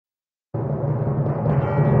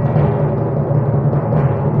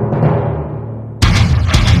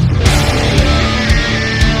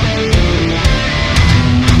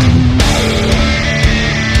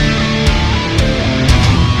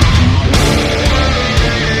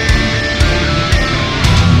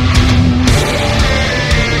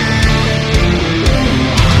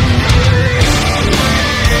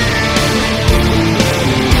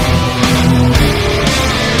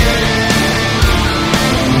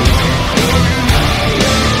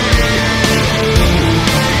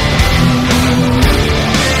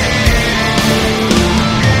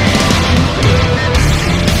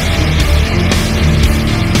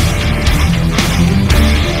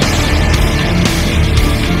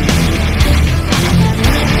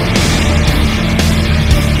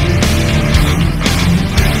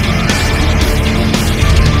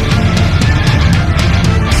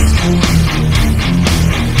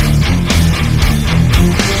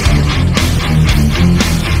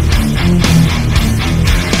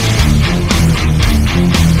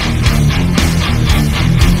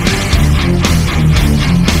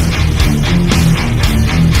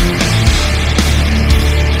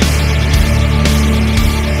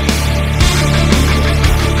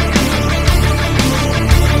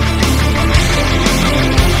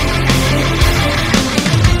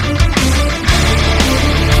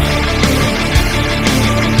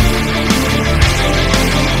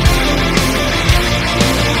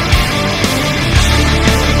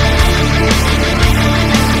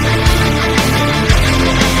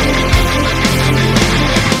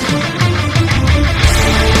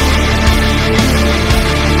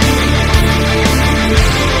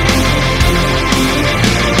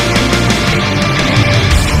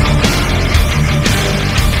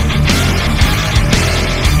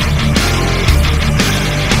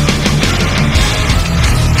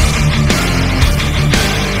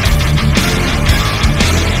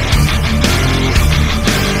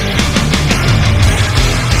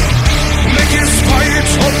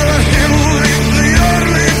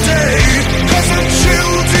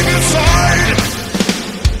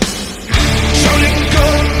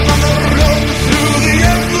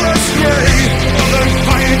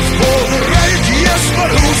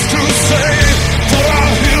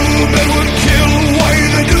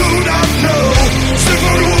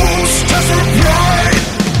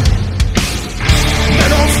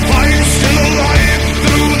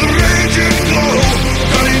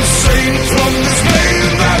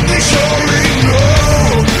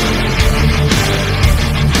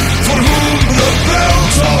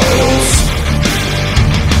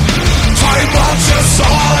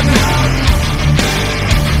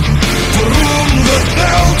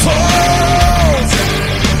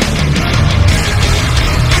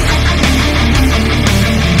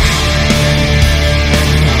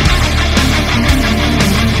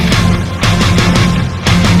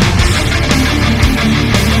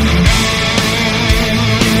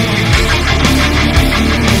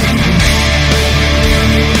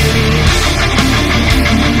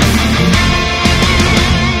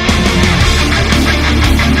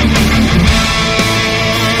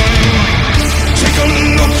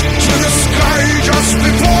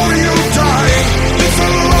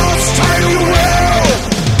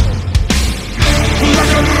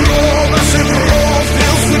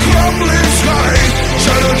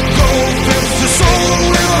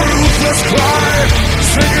mother's cry,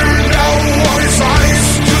 figuring out what is eyes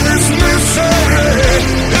to this misery.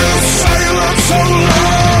 In silence so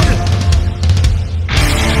long,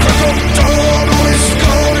 crack of dawn, all is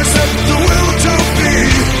gone except the will to be.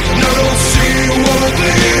 Now don't see what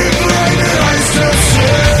the blinded eyes to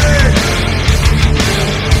see.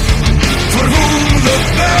 For whom the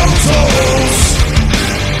bell tolls,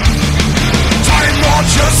 time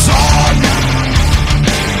marches on.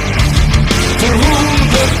 For whom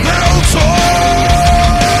the bell tolls.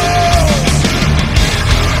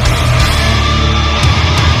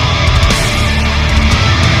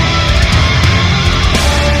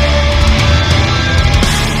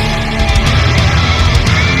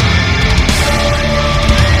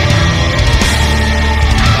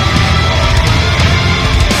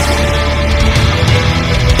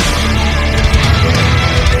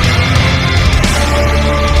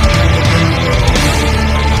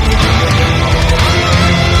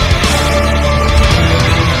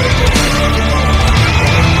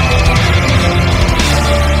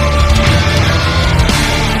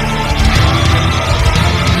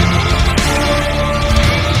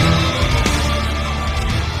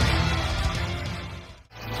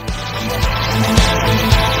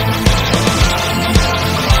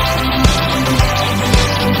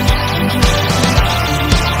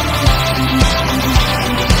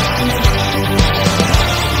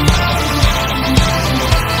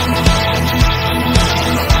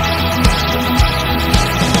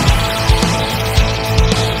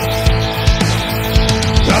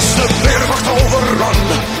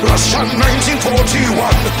 Russia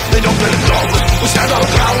 1941, they don't belong. We stand our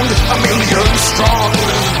ground, 1,000,000 strong.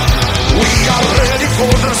 We are ready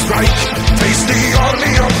for the strike. Face the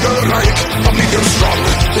army of the Reich, 1,000,000 strong.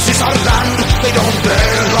 This is our land, they don't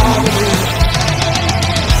belong.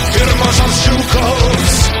 Here march our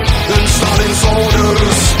Shukovs and Stalin's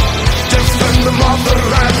orders. Defend the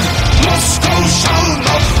motherland, Moscow shall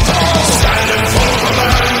not fall. Standing for the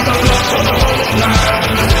land, the blood for the whole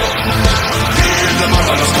land. The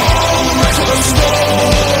mother's call, right for the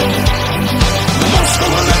storm. Moscow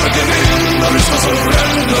will never give in, there is no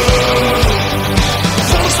surrender.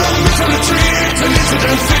 Force them into retreat and into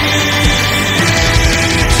defeat.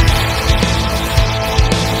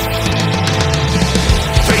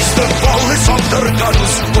 Face the bullets of their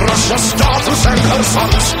guns, Russia's daughters and her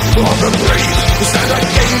sons. All the brave who stand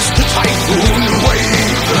against the typhoon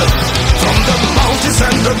wave. From the mountains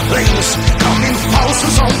and the plains, coming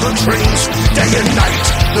thousands on the trains. Day and night,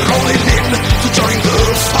 they're rolling in to join the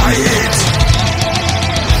fight.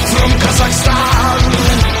 From Kazakhstan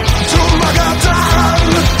to Magadan,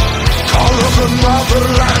 call of the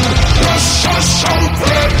motherland, Russia shall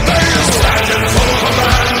prevail. Standing for the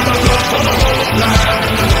land, the blood for the whole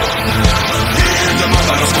land. Hear the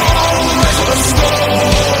mother's call, right for the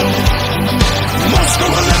storm. Moscow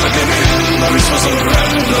will never give in, there is no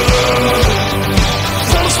surrender.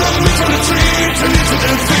 Force them into retreat and into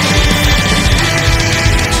defeat.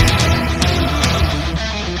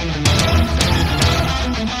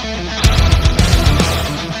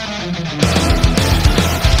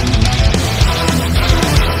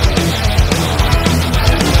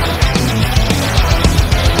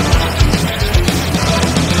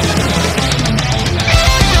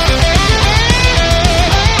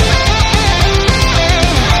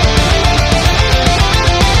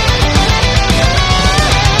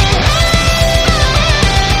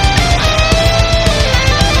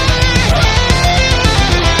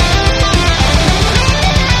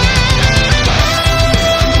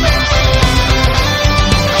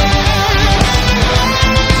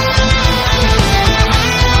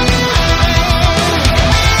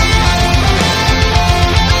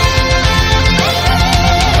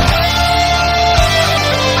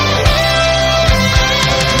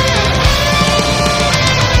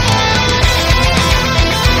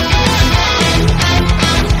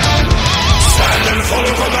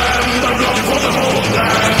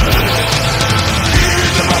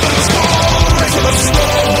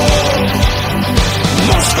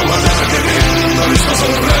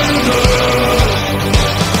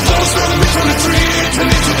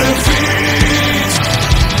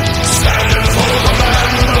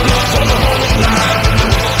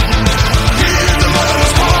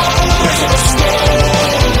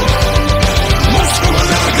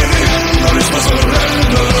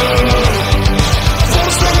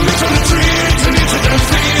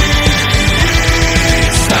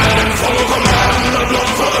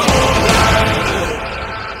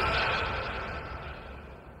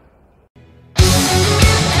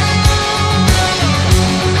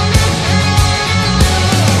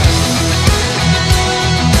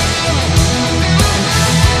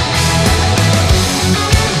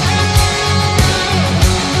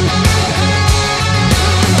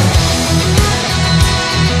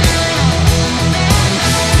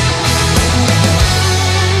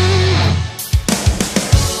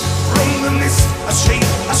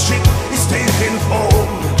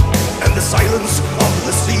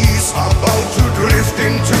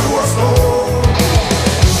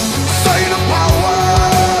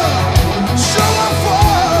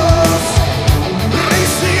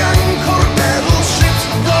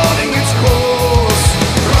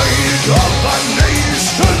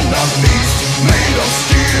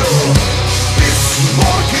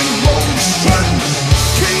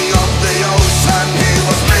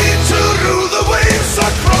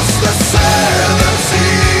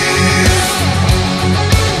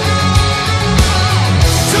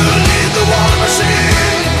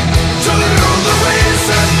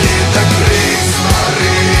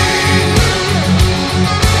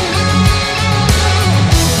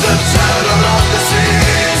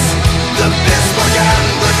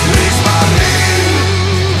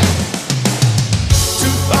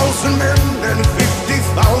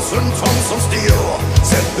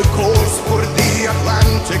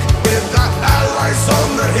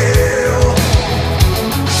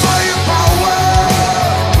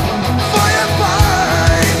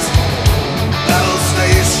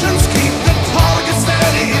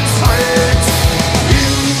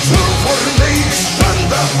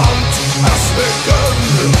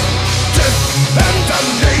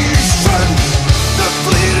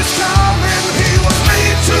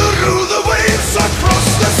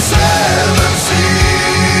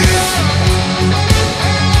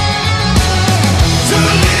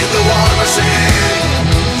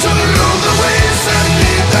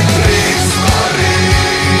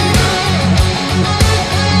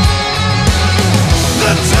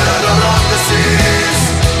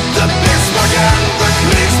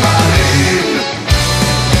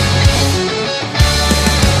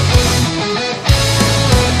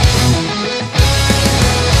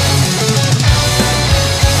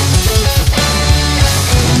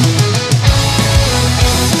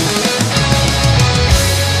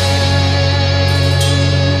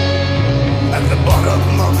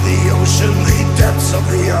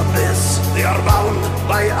 abyss. They are bound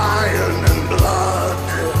by iron and blood.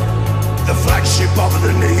 The flagship of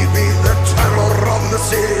the Navy, the terror of the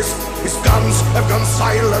seas, his guns have gone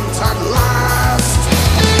silent at last.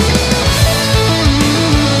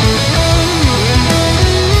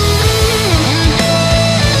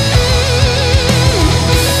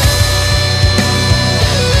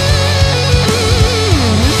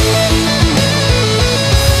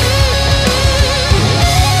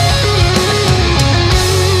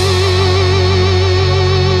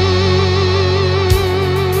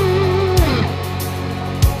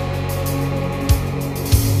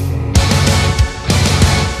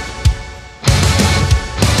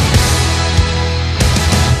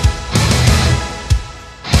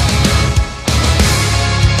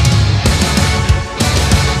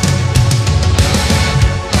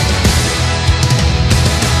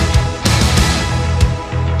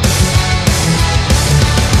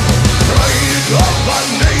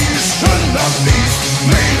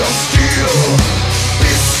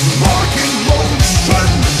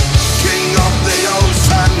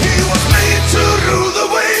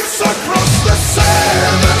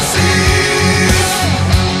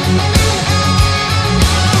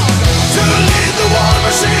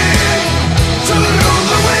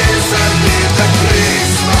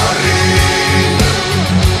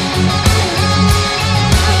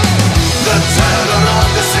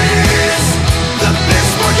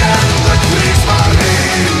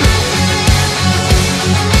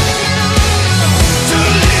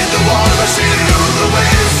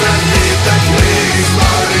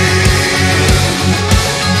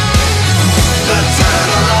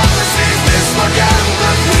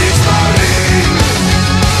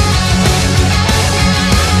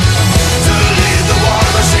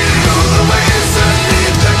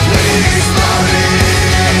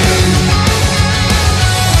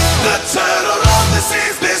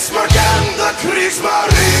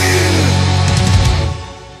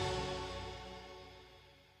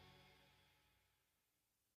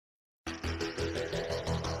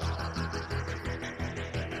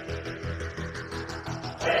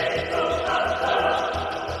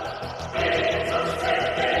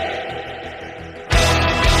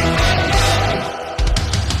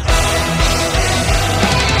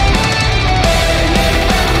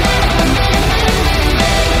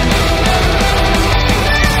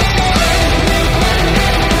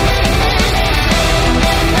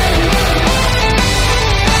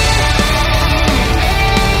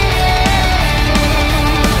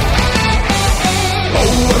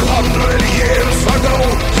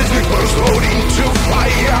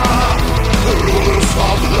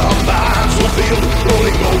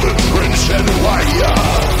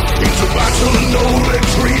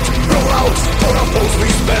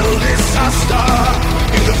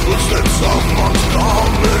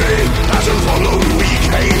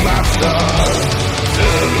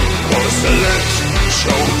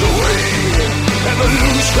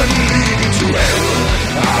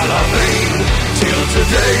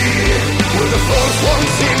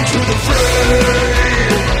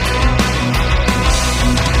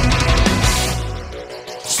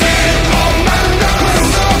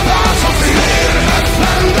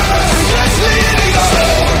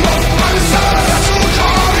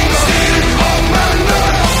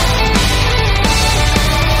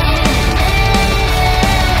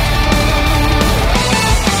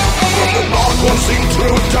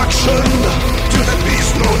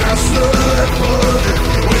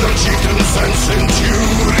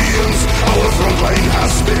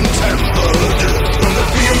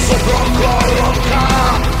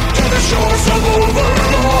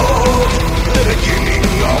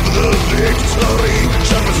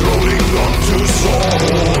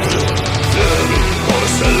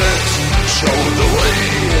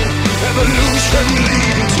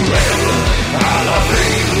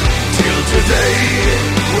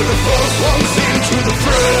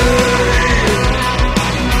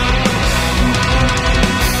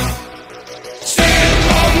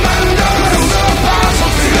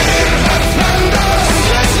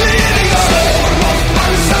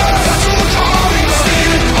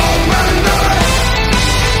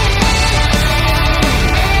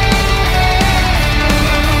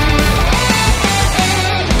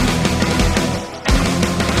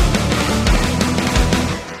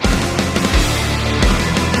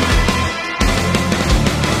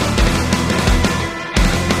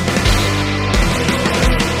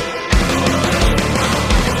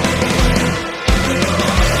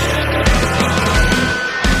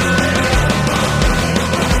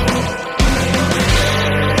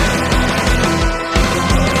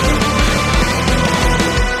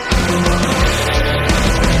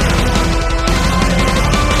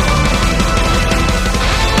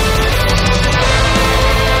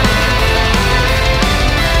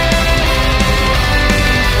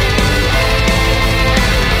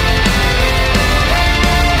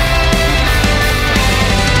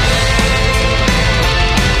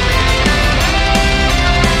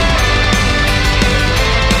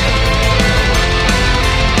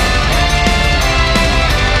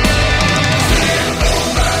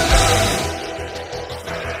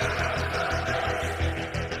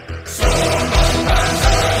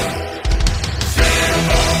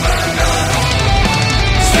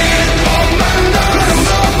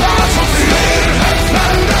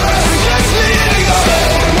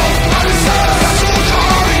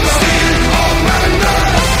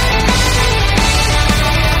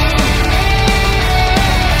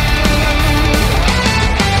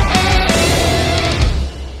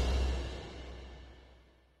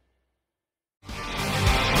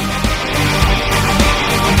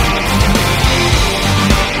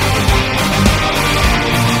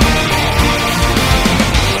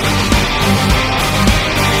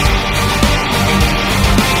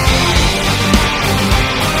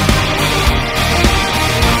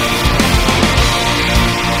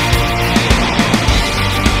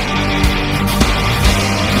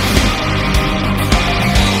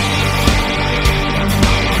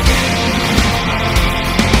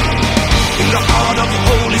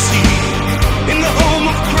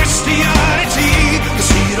 Christianity, the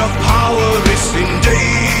seed of power is in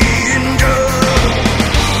danger.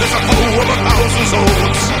 There's a foe of 1,000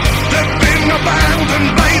 swords. They've been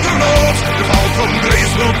abandoned by the Lord. The fall from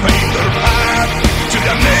grace will pave their path to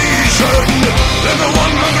damnation. Then the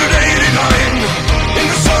 189 in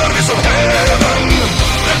the service of heaven,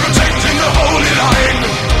 they're protecting the holy line.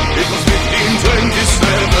 It was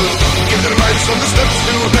 1527. Give their lives on the steps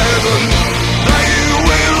to heaven. Thy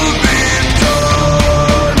will be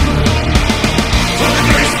done. For the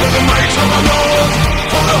grace, for the might of our Lord,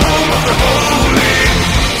 for the home of the holy,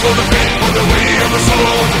 for the faith, for the way of the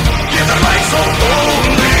sword. Give their lives so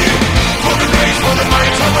boldly. For the grace, for the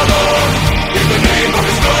might of our Lord, in the name of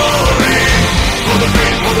His glory. For the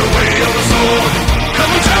faith, for the way of the sword.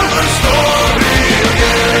 Come and tell the story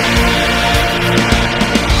again.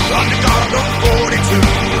 On the guard of 42,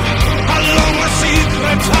 along the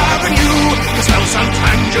secret avenue, the Sal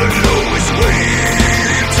Sant'Angelo is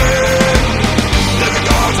waiting. They're the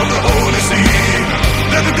gods of the Holy See.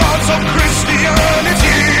 They're the gods of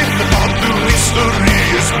Christianity. The path to history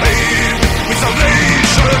is paved with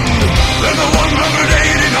salvation. They're the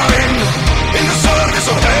 189 in the service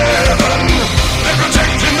of heaven. They're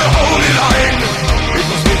protecting the holy line. It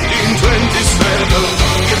was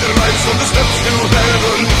 1527. Give their lives on the steps to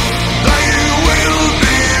heaven. Thy will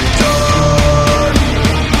be done.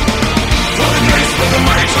 For the grace, for the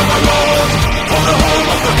might of our Lord, for the home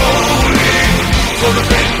of the holy, for the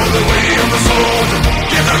faith, for the way of the sword.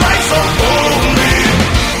 Give their lives so boldly.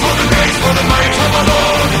 For the grace, for the might of our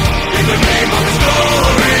Lord, in the name of His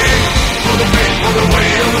glory. For the faith, for the way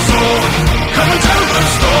of the sword. Come and tell the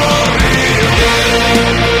story.